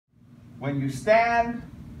When you stand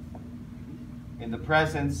in the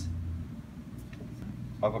presence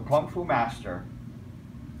of a Kung Fu master,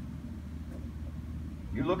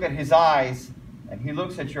 you look at his eyes and he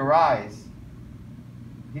looks at your eyes,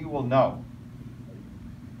 he will know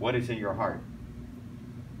what is in your heart.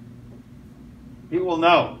 He will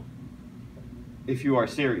know if you are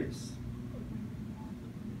serious.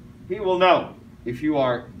 He will know if you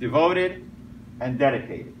are devoted and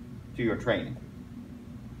dedicated to your training.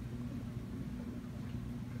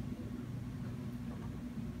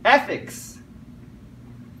 Ethics,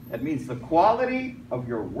 that means the quality of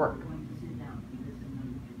your work.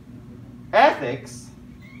 Ethics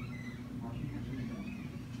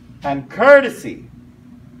and courtesy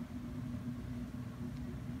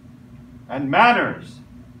and manners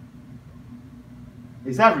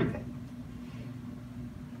is everything.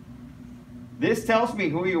 This tells me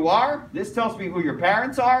who you are. This tells me who your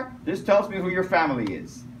parents are. This tells me who your family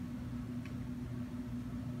is.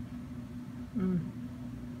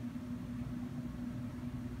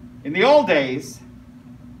 In the old days,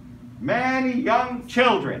 many young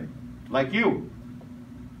children like you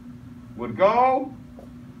would go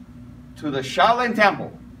to the Shaolin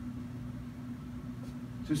Temple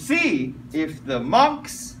to see if the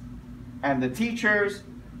monks and the teachers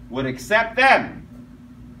would accept them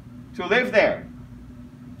to live there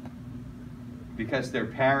because their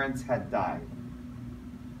parents had died.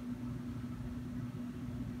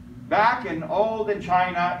 Back in olden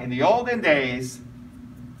China, in the olden days,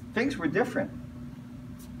 things were different.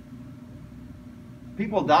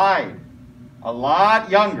 People died a lot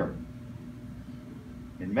younger,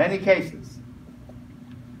 in many cases,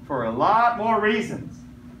 for a lot more reasons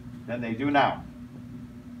than they do now.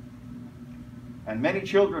 And many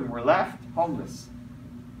children were left homeless.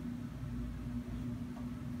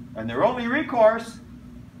 And their only recourse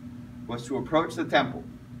was to approach the temple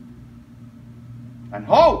and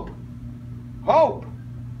hope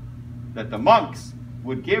that the monks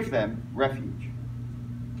would give them refuge,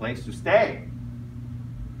 place to stay.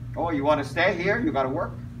 Oh, you want to stay here? You got to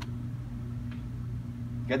work.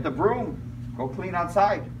 Get the broom. Go clean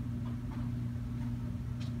outside.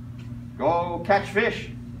 Go catch fish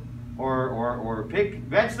or pick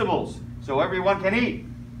vegetables so everyone can eat.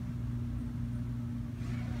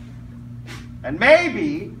 And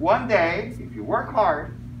maybe one day, if you work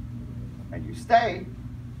hard and you stay,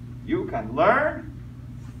 you can learn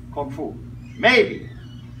Kung Fu. Maybe.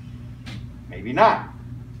 Maybe not.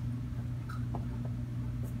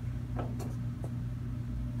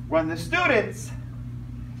 When the students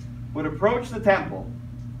would approach the temple,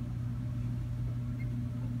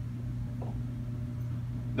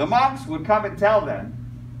 the monks would come and tell them,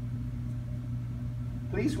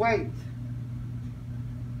 please wait.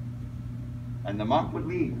 And the monk would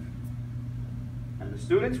leave. And the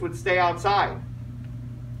students would stay outside.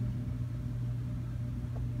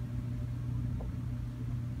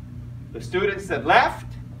 The students that left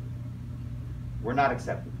were not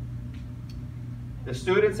accepted. The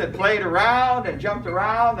students that played around and jumped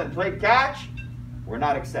around and played catch were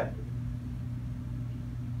not accepted.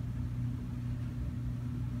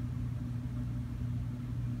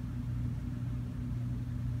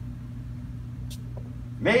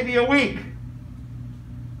 Maybe a week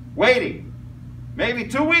waiting, maybe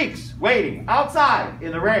 2 weeks waiting outside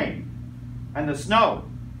in the rain and the snow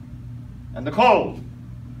and the cold.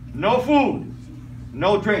 No food,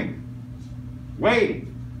 no drink.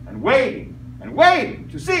 Waiting and waiting and waiting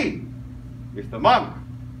to see if the monk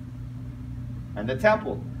and the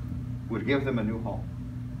temple would give them a new home.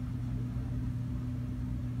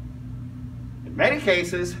 In many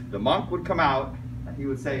cases, the monk would come out and he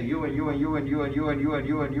would say, you and you and you and you and you and you and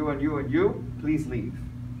you and you and you and you, please leave.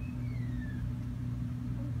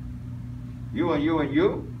 You and you and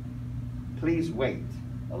you, please wait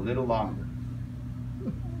a little longer.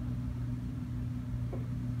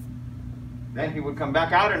 Then he would come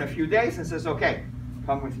back out in a few days and says, okay,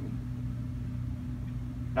 come with me.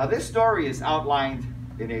 Now this story is outlined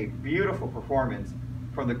in a beautiful performance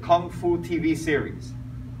from the Kung Fu TV series.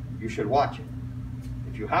 You should watch it.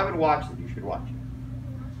 If you haven't watched it, you should watch it.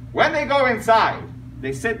 When they go inside,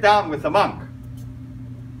 they sit down with the monk.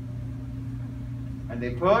 And they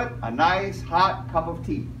put a nice hot cup of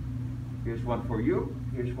tea. Here's one for you,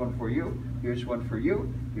 here's one for you, here's one for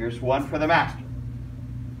you, here's one for the master.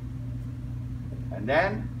 And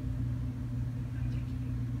then,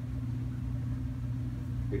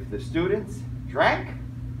 if the students drank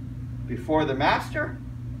before the master,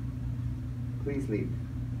 please leave.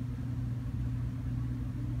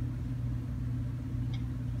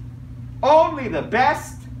 Only the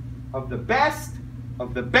best of the best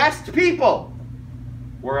of the best people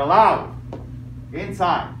were allowed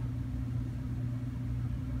inside.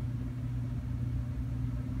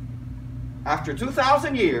 After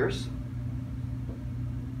 2,000 years,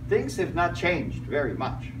 things have not changed very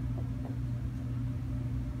much.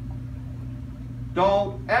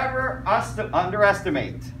 Don't ever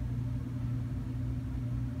underestimate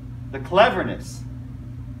the cleverness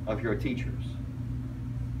of your teachers.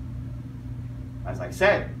 As I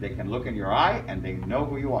said, they can look in your eye and they know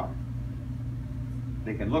who you are.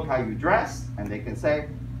 They can look how you dress and they can say,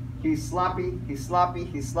 he's sloppy, he's sloppy,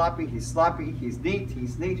 he's sloppy, he's sloppy, he's neat,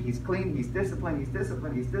 he's clean, he's disciplined, he's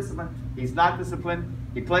disciplined, he's disciplined, he's not disciplined,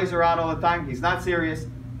 he plays around all the time, he's not serious,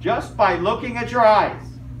 just by looking at your eyes.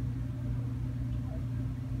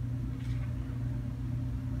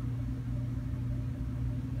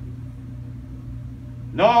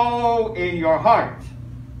 Know in your heart,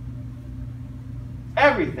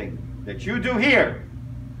 everything that you do here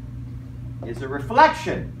is a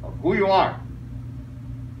reflection of who you are.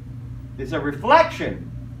 It's a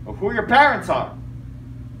reflection of who your parents are.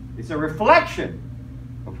 It's a reflection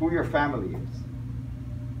of who your family is.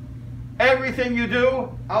 Everything you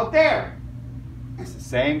do out there is the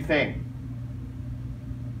same thing.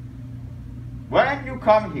 When you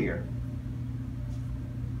come here,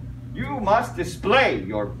 you must display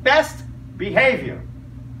your best behavior.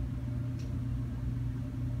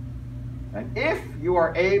 And if you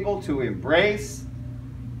are able to embrace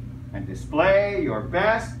and display your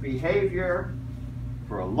best behavior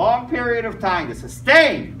for a long period of time, a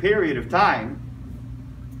sustained period of time,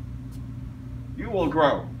 you will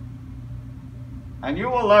grow and you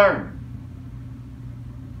will learn.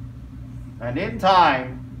 And in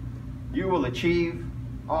time, you will achieve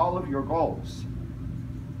all of your goals.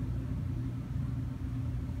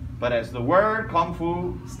 But as the word Kung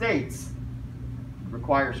Fu states, it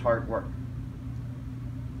requires hard work.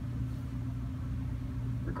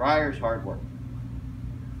 Requires hard work.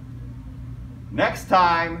 Next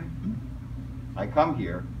time I come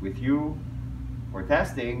here with you for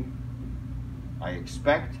testing, I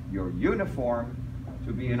expect your uniform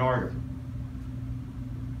to be in order.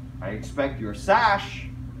 I expect your sash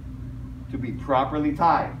to be properly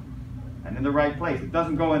tied and in the right place. It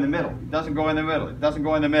doesn't go in the middle. It doesn't go in the middle. It doesn't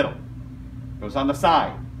go in the middle. It goes on the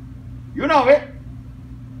side. You know it.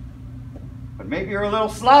 But maybe you're a little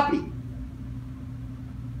sloppy.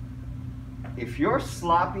 If you're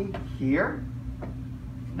sloppy here,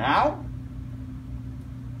 now,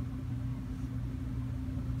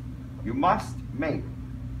 you must make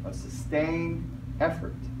a sustained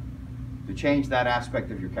effort to change that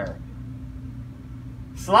aspect of your character.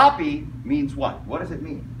 Sloppy means what? What does it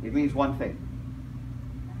mean? It means one thing.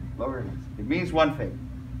 Lower your hands. It means one thing.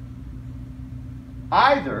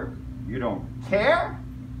 Either you don't care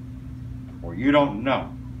or you don't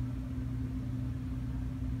know.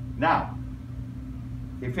 Now,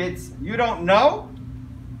 if it's you don't know,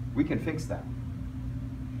 we can fix that.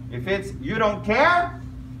 If it's you don't care,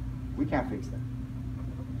 we can't fix that.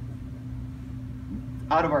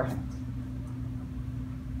 Out of our hands.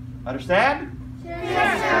 Understand?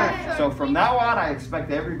 Yes, sir. So from now on, I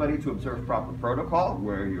expect everybody to observe proper protocol,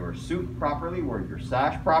 wear your suit properly, wear your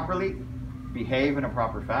sash properly, behave in a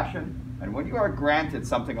proper fashion. And when you are granted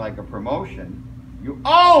something like a promotion, you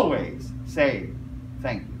always say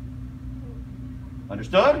thank you.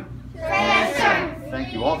 Understood? Yes, sir.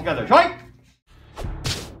 Thank you all together. Join!